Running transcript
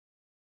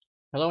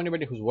Hello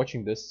anybody who's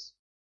watching this.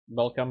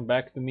 Welcome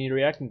back to me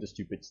reacting to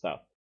stupid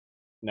stuff.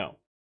 No.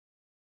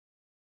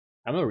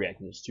 I'm not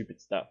reacting to stupid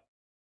stuff.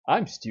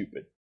 I'm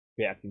stupid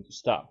reacting to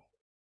stuff.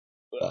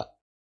 Ugh.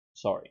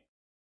 Sorry.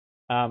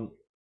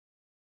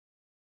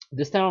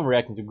 This time I'm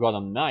reacting to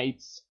Gotham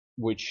Knights,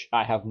 which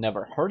I have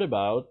never heard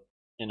about,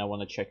 and I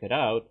want to check it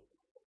out.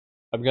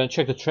 I'm gonna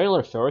check the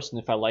trailer first,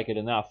 and if I like it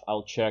enough,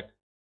 I'll check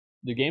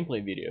the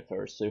gameplay video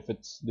first. So if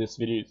this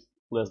video is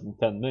less than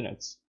 10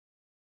 minutes,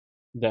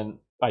 then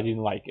I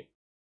didn't like it.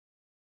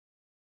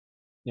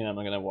 Yeah, I'm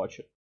not gonna watch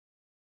it.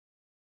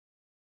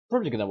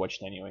 Probably gonna watch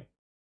it anyway.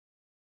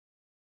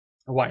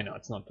 Why not?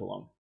 It's not too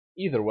long.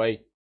 Either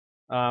way,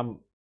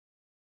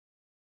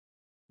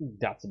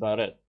 that's about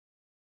it.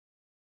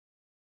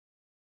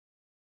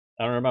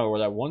 I don't remember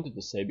what I wanted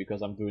to say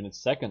because I'm doing it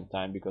second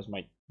time because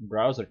my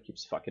browser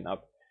keeps fucking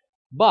up.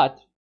 But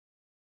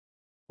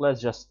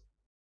let's just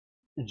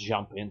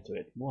jump into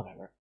it.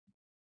 Whatever.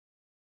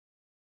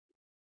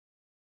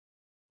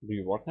 Do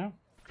you work now?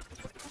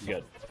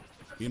 Good.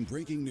 In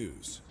breaking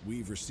news,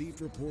 we've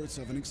received reports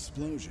of an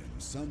explosion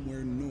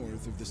somewhere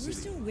north of the city.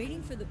 We're still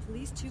waiting for the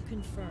police to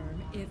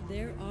confirm if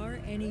there are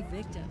any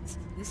victims.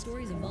 This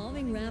story is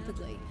evolving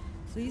rapidly.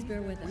 Please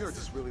bear with us. We heard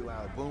this really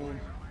loud boom.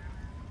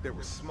 There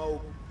was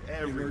smoke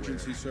everywhere.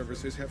 Emergency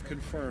services have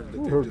confirmed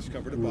that they've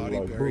discovered a body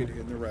buried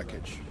in the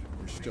wreckage.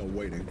 We're still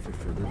waiting for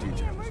further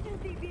details.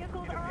 Emergency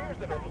vehicles are on. It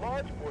appears that a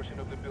large portion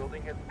of the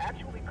building has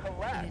actually In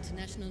collapsed.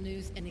 international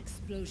news, an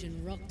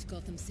explosion rocked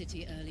Gotham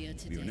City earlier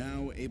today. We are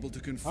now able to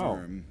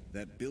confirm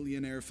that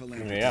billionaire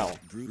philanthropist Yeah.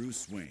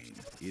 Bruce Wayne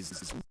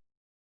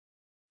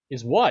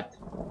is What?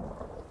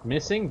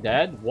 Missing?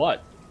 Dead?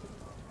 What?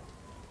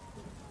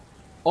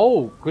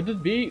 Oh, could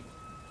it be?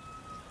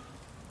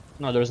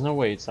 No, there's no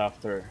way it's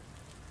after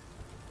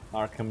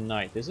Arkham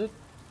Knight, is it?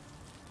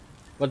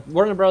 But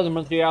Warner Bros.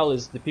 Montreal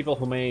is the people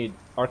who made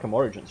Arkham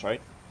Origins,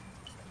 right?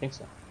 I think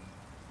so.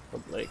 Or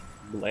Blake.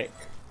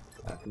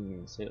 I couldn't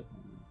even say it.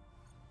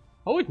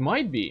 Oh, it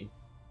might be.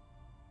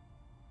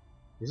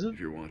 Is it? If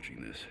you're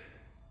watching this,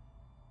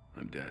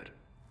 I'm dead.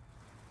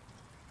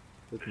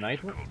 With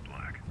Nightwing? Code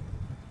black.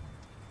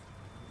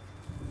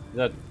 Is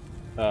that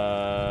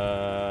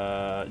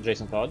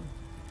Jason Todd?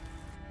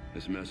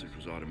 This message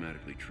was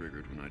automatically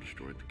triggered when I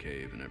destroyed the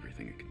cave and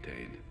everything it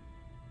contained.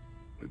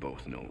 We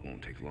both know it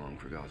won't take long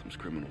for Gotham's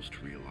criminals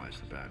to realize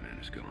the Batman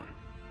is gone.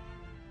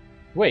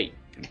 Wait.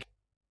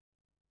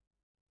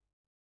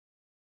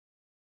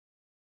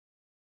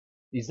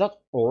 Is that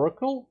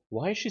Oracle?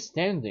 Why is she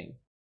standing?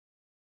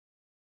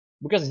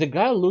 Because the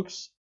guy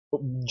looks,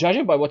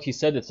 judging by what he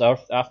said, it's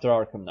after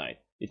Arkham Knight.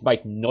 It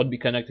might not be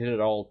connected at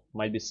all,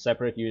 might be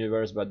separate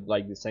universe, but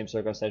like the same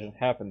circumstances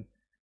happen.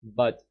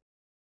 But,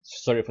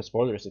 sorry for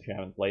spoilers if you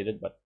haven't played it,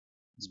 but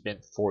it's been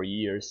 4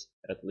 years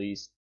at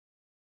least.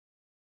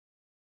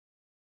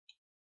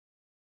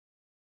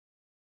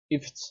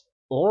 If it's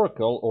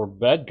Oracle or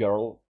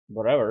Batgirl,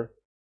 whatever,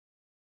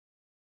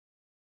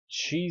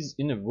 she's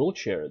in a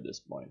wheelchair at this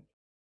point.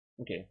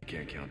 Okay. You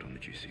can't count on the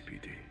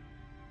GCPD.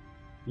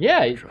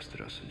 Yeah. They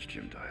trusted us since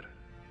Jim died.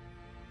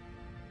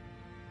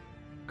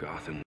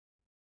 Gotham.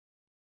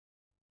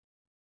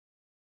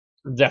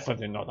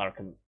 Definitely not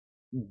Arkham.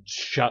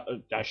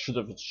 I should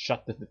have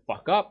shut the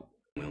fuck up.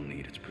 Will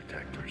need its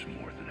protectors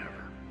more than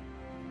ever.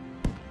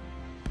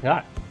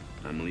 Yeah.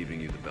 I'm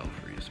leaving you the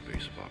Belfry as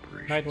base of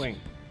operations. Nightwing.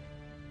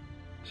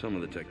 Some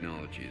of the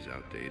technology is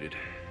outdated,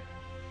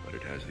 but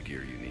it has the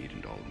gear you need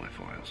and all of my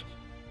files.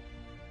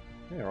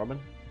 Hey, Robin.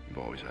 You've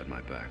always had my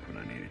back when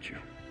I needed you.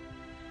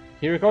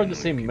 He recorded the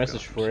same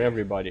message for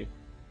everybody.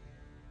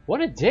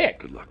 What a dick!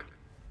 Good luck.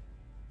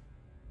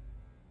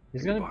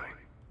 He's Goodbye.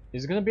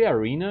 gonna be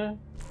Arena?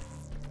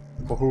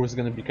 For who's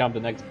gonna become the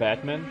next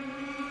Batman?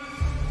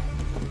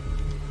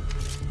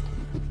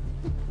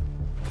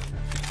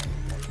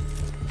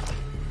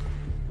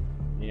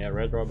 Yeah,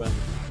 Red Robin.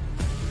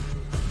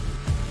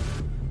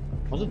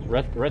 Was it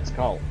Red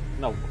Skull?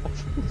 No,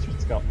 what's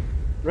Red Skull?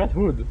 Red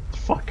Hood.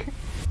 Fuck.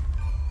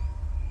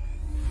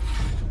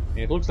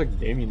 It looks like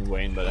Damian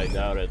Wayne, but I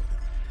doubt it.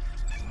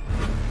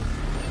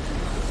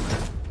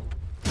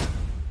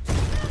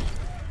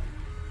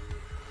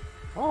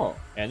 Oh,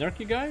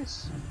 Anarchy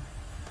guys?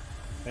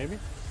 Maybe?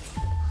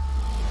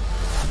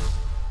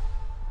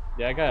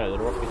 Yeah, I got it.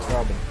 It's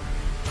Robin.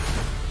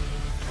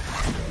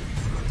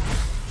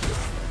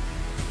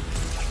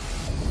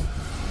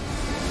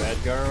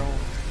 Bad girl.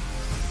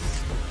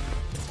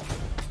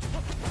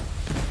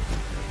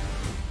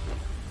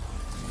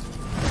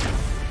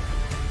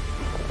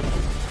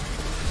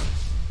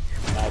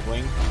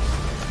 Nightwing.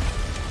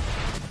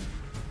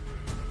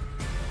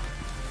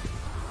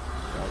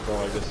 I'll go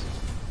like this.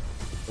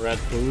 Red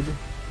Hood.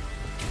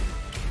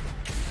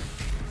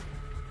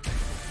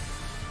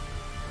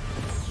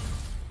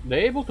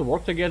 They able to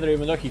work together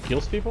even though he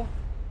kills people?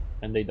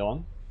 And they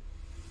don't?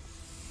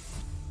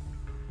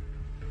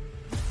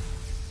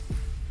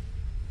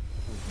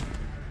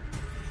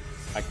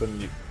 I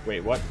couldn't.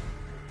 Wait, what?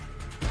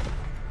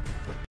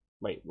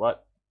 Wait,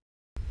 what?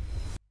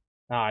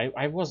 Ah,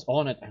 I was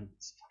on it and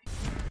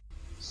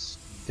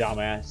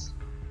dumbass.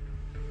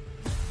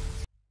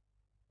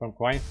 From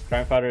crime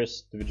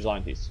fighters to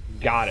vigilantes.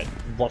 Got it.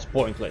 Was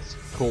pointless.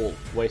 Cool.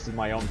 Wasted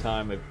my own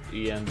time. If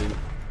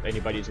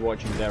anybody's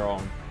watching their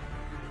own.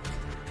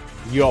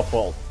 Your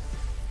fault.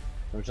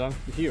 Vigilante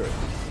to heroes.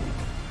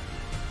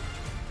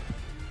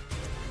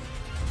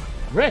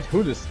 Red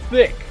Hood is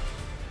thick.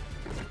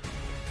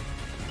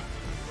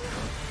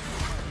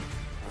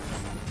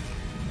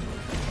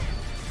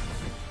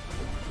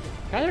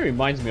 Kinda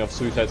reminds me of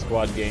Suicide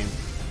Squad game.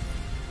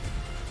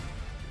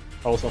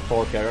 Also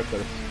 4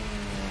 characters.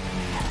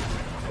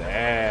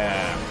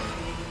 Damn.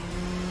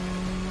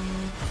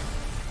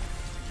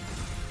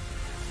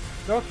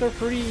 Dr.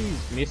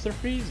 Freeze! Mr.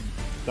 Freeze?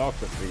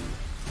 Dr. Freeze.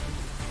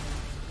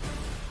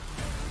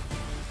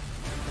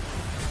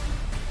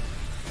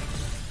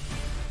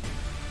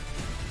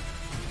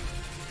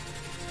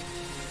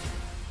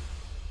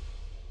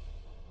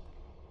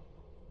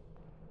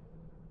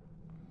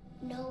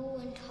 No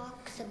one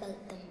talks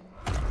about them.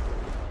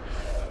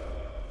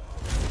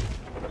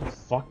 The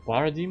fuck,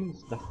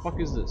 parademons? The fuck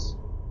is this?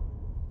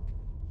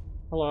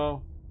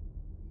 Hello.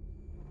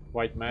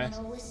 White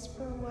mask. Not a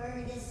whisper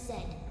word is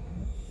said.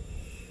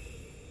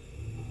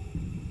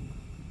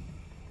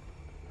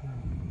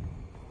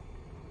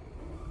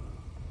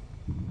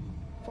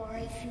 For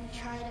if you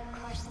try to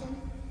crush them,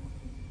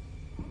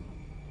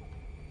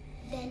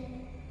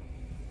 then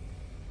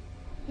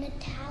the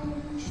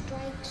town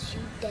strikes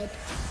you dead.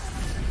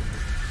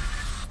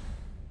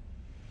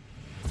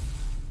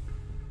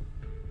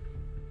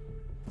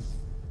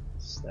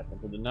 Step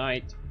into the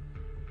night.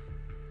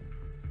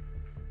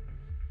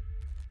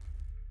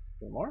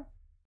 Any more?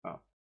 Oh,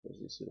 there's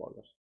DC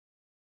logos.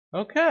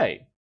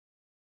 Okay.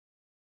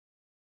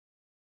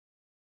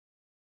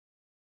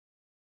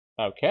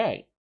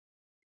 Okay.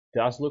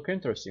 Does look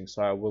interesting,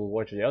 so I will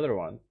watch the other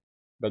one.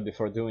 But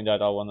before doing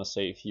that, I want to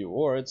say a few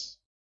words.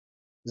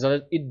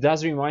 So it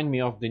does remind me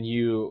of the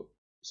new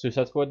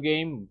Suicide Squad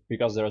game,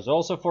 because there's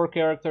also 4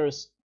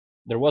 characters.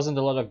 There wasn't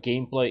a lot of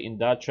gameplay in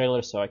that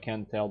trailer, so I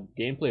can't tell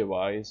gameplay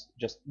wise.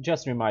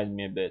 Just remind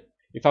me a bit.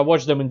 If I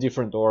watched them in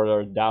different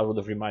order, that would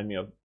have reminded me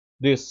of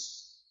this.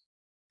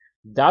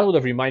 That would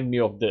have reminded me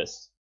of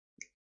this.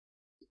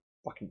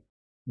 Fucking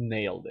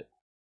nailed it.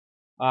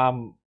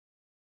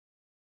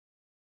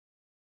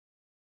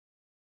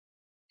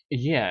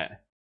 Yeah.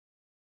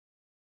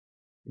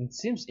 It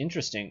seems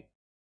interesting.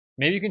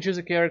 Maybe you can choose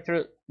a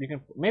character. You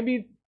can.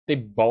 Maybe they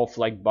both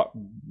like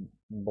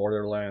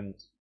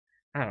Borderlands.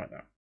 I don't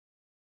know.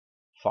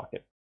 Fuck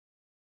it.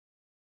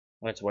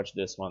 Let's watch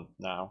this one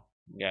now.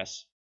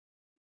 Yes.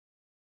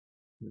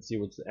 Let's see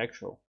what's the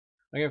actual.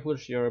 Okay,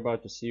 footage you're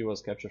about to see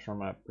was captured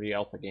from a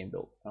pre-alpha game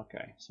build.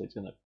 Okay, so it's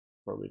gonna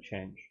probably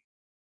change.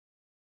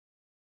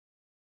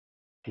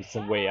 It's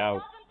a way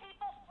out.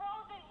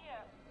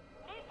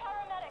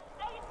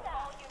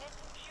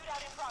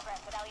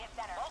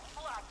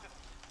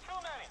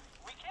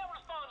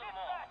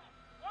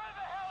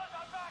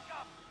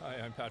 Hi,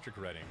 I'm Patrick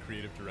Redding,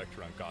 creative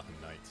director on Gotham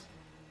Knights.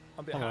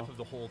 On behalf of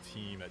the whole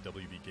team at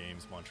WB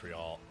Games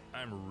Montreal,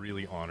 I'm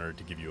really honored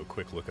to give you a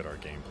quick look at our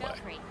gameplay.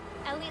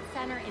 Elliott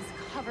Center is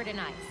covered in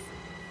ice.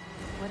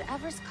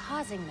 Whatever's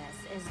causing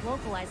this is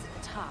localized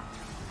at the top.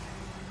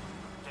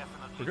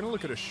 We're going to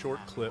look at a short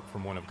clip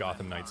from one of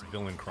Gotham Knights'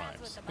 villain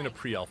crimes in a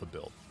pre-alpha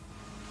build.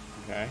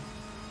 Okay.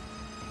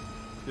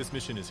 This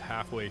mission is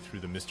halfway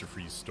through the Mr.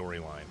 Freeze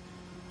storyline,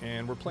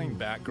 and we're playing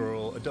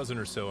Batgirl a dozen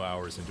or so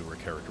hours into her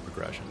character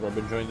progression.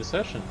 Robin joined the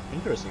session.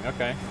 Interesting,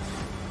 okay.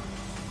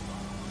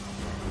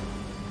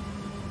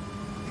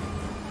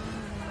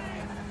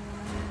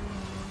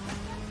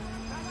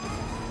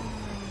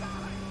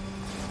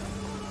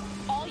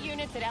 All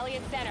units at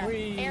Elliott Center.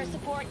 Whee! Air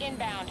support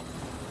inbound.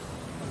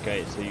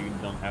 Okay, so you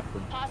don't have to...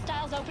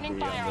 Hostiles opening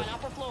fire on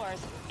upper floors.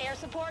 Air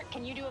support,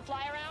 can you do a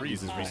fly around?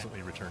 Freeze has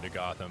recently returned to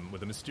Gotham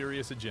with a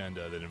mysterious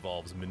agenda that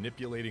involves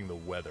manipulating the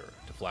weather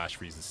to flash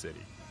freeze the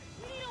city.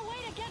 We need a way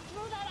to get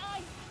through that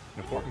ice.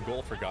 An important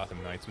goal for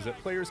Gotham Knights was that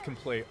players can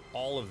play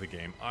all of the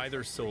game,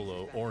 either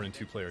solo or in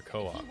 2-player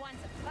co-op. He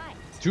wants a fight.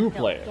 2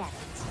 player.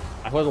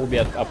 I thought it would be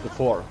up to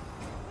 4.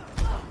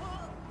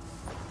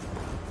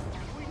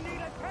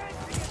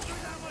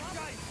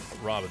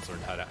 Robin's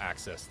learned how to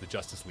access the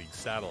Justice League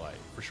satellite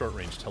for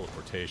short-range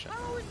teleportation.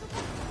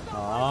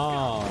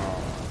 Oh.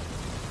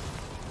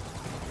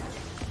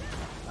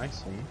 I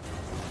see.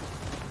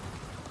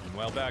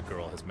 Meanwhile,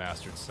 Batgirl has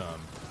mastered some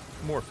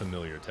more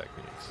familiar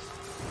techniques.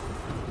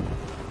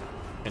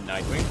 And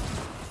Nightwing?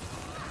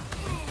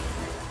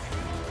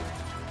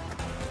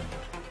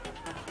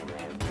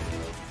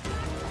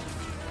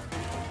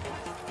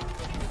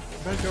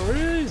 Batgirl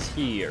is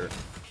here.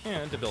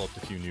 And developed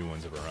a few new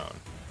ones of her own.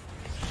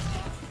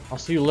 I'll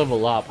see you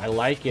level up. I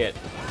like it.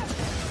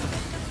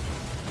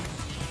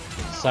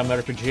 Some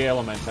RPG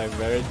elements. I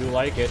very do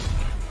like it.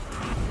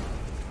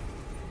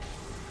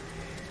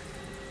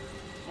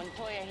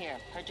 Montoya here.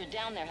 Heard you're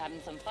down there having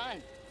some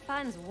fun.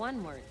 Fun's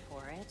one word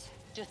for it.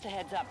 Just a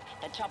heads up.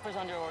 The chopper's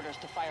under orders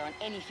to fire on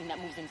anything that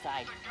moves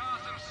inside. The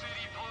Gotham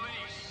City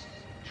Police.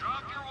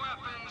 Drop your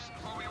weapons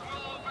or we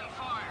will open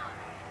fire.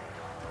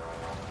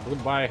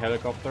 Goodbye,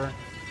 helicopter.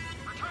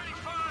 Returning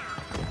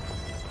fire.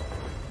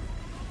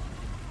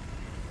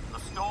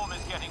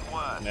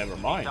 Never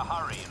mind. To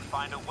hurry and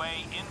find a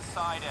way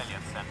inside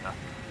Elliott Center.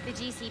 The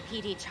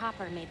GCPD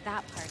chopper made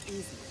that part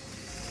easy.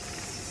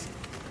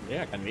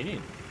 Yeah,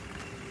 convenient.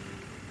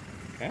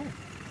 Okay.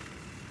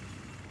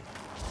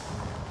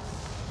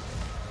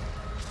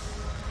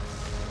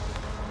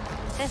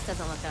 This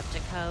doesn't look up to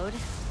code.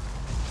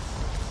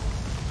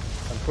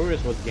 I'm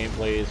curious what the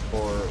gameplay is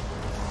for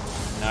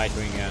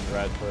Nightwing and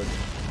Radford.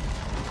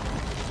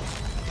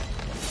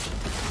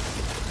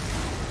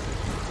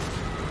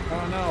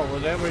 Oh no,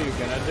 whatever you're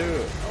gonna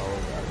do. Oh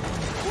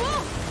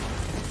god.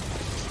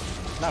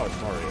 Now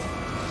it's Mario.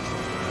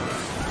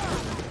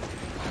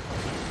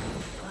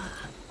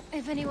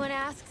 If anyone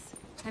asks,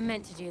 I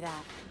meant to do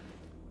that.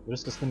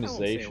 There's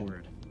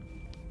customization.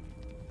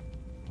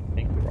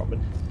 Thank you,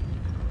 Robin.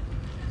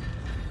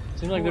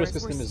 Seems like there's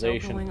Wars were still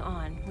customization. going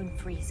on when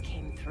Freeze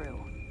came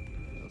through.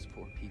 Those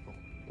poor people.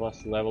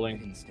 Plus They leveling.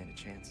 didn't stand a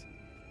chance.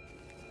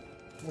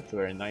 That's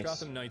very nice.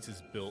 Gotham Knights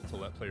is built to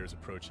let players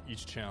approach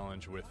each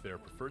challenge with their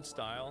preferred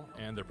style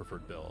and their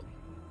preferred build.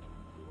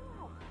 You know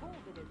how cold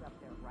it is up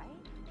there, right?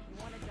 You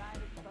want to die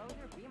of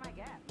exposure? Be my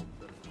guest.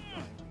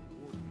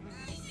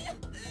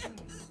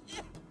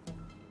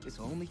 This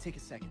will only take a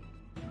second.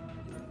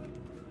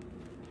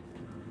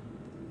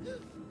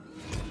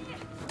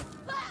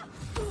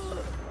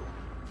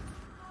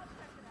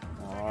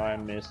 Oh, I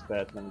miss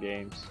Batman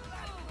games.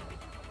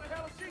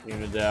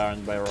 Even if they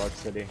aren't by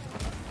Rocksteady.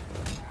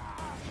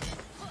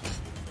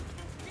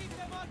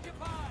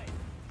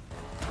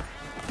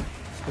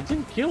 I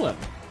didn't kill him.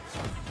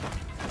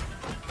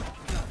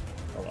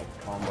 I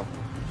like combo.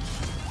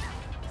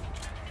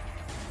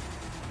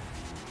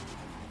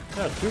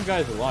 Yeah, 2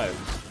 guys alive.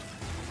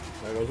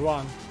 There goes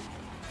one.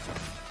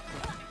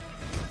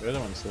 The other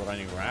one's still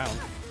running around.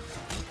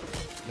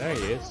 There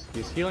he is.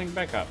 He's healing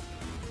back up.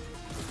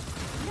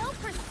 No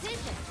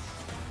precision.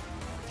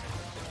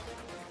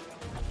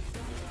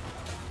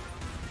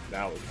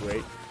 That was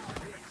great.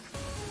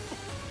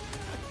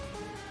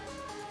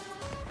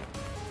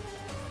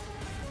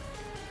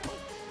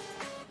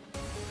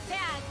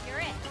 Dad, you're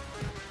it.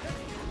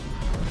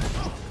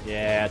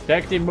 Yeah,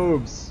 tech team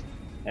moves.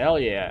 Hell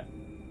yeah.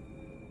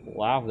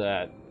 Love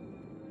that.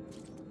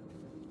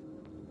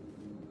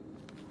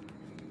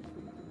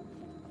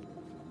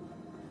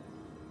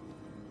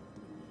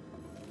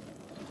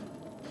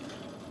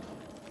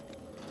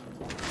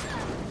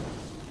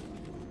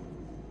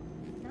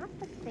 Not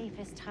the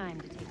safest time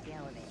to take the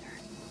elevator.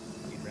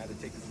 You'd rather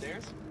take the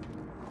stairs?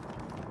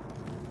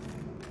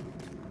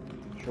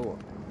 Sure.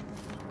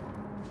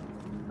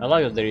 I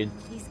like that they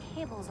These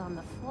cables on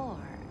the floor.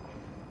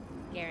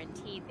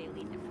 Guaranteed they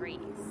lead to Freeze.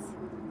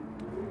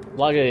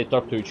 like that they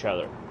talk to each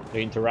other.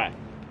 They interact.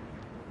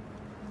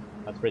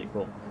 That's pretty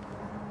cool.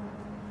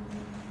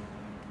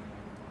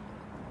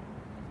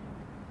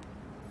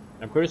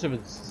 I'm curious if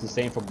it's the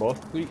same for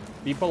both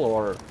people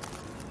or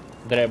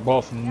they're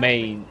both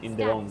main in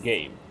their own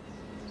game.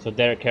 So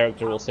their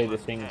character will say the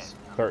things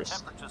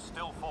first. Temperature's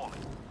still falling.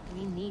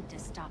 We need to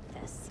stop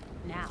this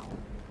now.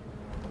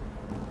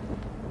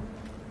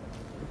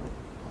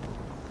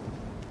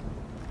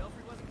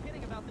 Belfry wasn't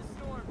kidding about this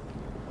storm.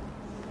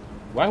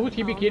 Why would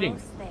he be kidding?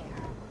 Almost there.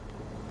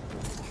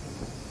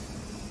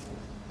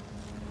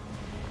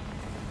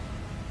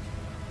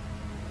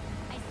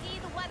 I see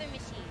the weather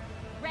machine,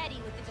 ready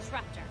with the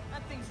disruptor.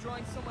 That thing's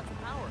drawing so much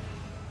power.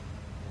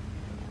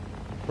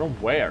 From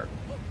where?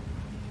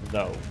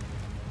 Though.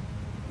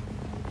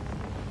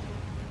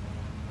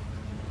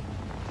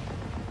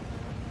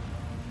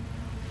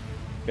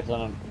 Guess I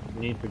don't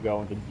need to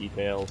go into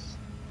details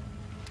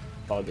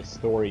about the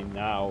story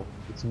now.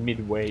 It's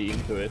midway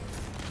into it.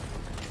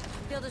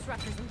 Field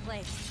disruptors in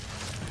place.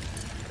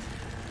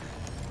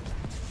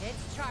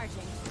 It's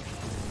charging.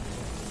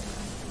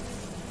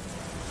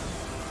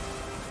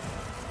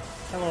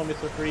 Hello,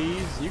 Mr.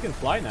 Freeze. You can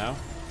fly now.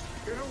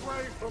 Get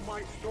away from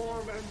my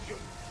storm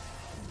engine.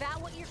 Is that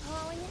what you're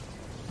calling it?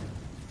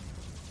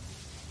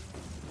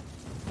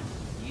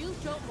 You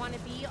don't want to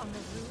be on the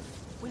roof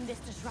when this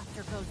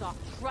disruptor goes off.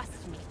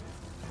 Trust me.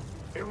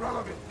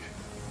 Irrelevant.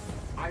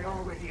 I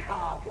already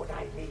have what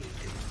I need.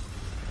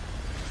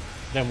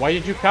 Then why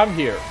did you come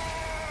here?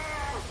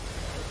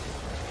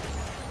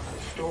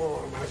 The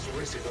storm has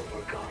risen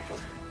over Gotham.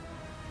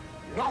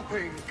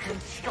 Nothing can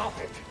stop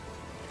it.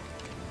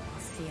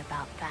 We'll see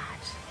about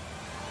that.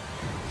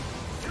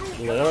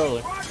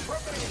 Literally.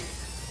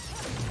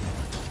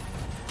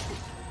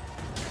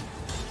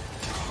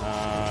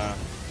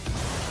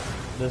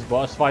 This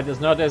boss fight is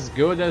not as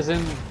good as in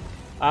An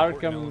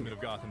Arkham. element of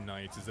Gotham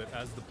Knights is that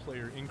as the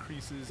player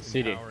increases in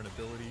City. power and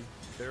ability,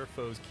 their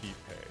foes keep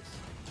pace.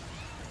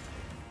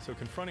 So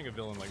confronting a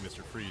villain like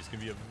Mr. Freeze can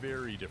be a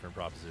very different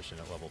proposition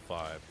at level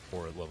 5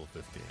 or at level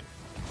 15.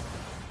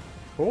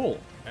 Cool.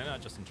 And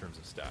not just in terms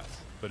of stats,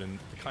 but in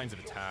the kinds of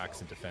attacks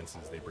and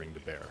defenses they bring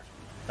to bear.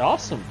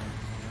 Awesome.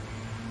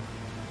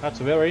 That's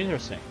very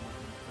interesting.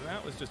 And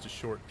that was just a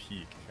short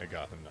peek at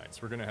Gotham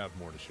Knights. We're going to have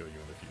more to show you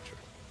in the future.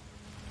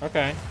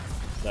 Okay.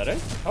 Is that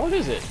it? How old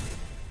is it?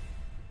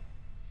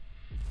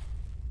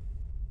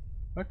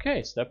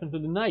 Okay, step into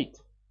the night.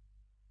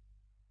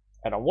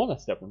 I don't want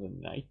to step into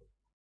the night.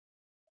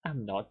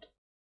 I'm not.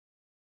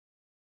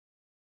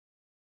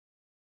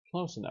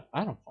 Close enough.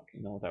 I don't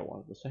fucking know what I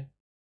wanted to say.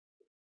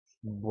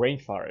 Brain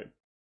farted.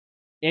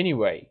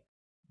 Anyway,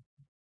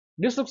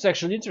 this looks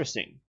actually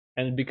interesting,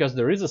 and because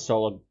there is a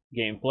solo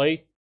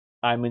gameplay,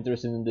 I'm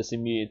interested in this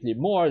immediately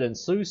more than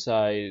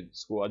Suicide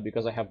Squad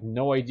because I have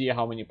no idea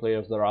how many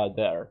players there are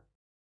there.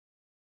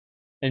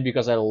 And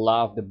because I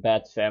love the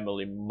Bat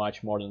family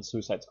much more than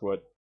Suicide Squad.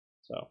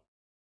 So,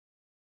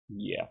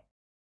 yeah.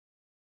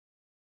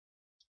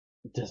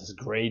 This is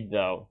great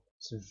though.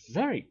 It's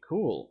very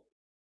cool.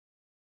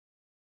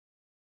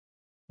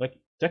 Like,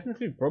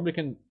 technically you probably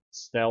can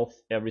stealth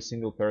every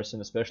single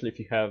person, especially if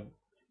you have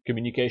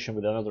communication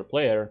with another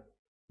player.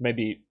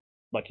 Maybe,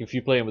 like, if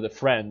you play with a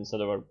friend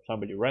instead of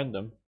somebody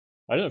random.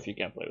 I don't know if you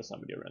can play with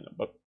somebody random,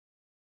 but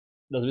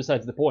that's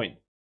besides the point.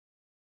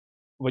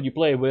 When you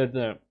play with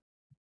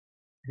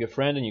your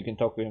friend and you can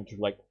talk to him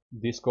through, like,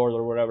 Discord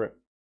or whatever,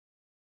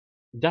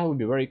 that would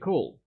be very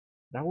cool.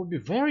 That would be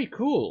very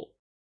cool.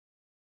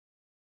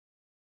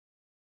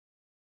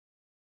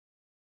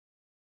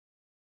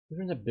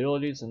 Different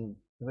abilities and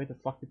the way to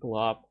fuck people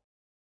up.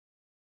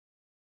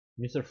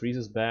 Mr. Freeze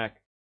is back,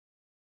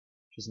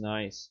 which is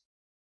nice.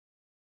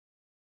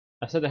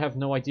 I said I have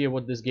no idea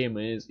what this game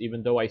is,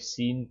 even though I've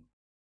seen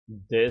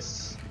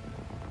this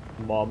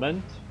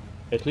moment,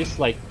 at least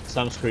like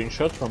some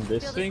screenshot from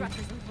this thing.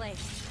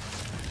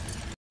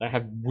 I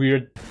have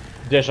weird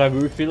deja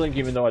vu feeling,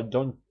 even though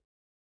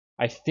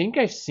I think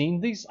I've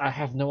seen these, I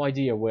have no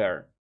idea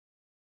where.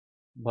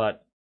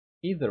 But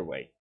either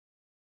way,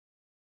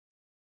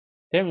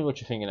 tell me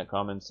what you think in the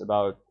comments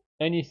about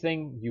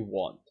anything you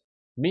want.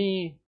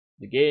 Me,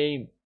 the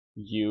game,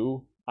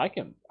 you,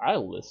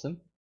 I'll listen.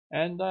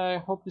 And I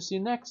hope to see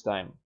you next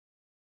time.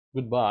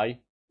 Goodbye,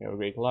 have a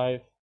great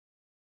life.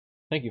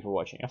 Thank you for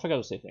watching. I forgot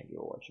to say thank you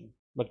for watching,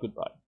 but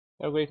goodbye.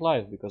 Have a great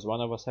life, because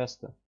one of us has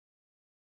to.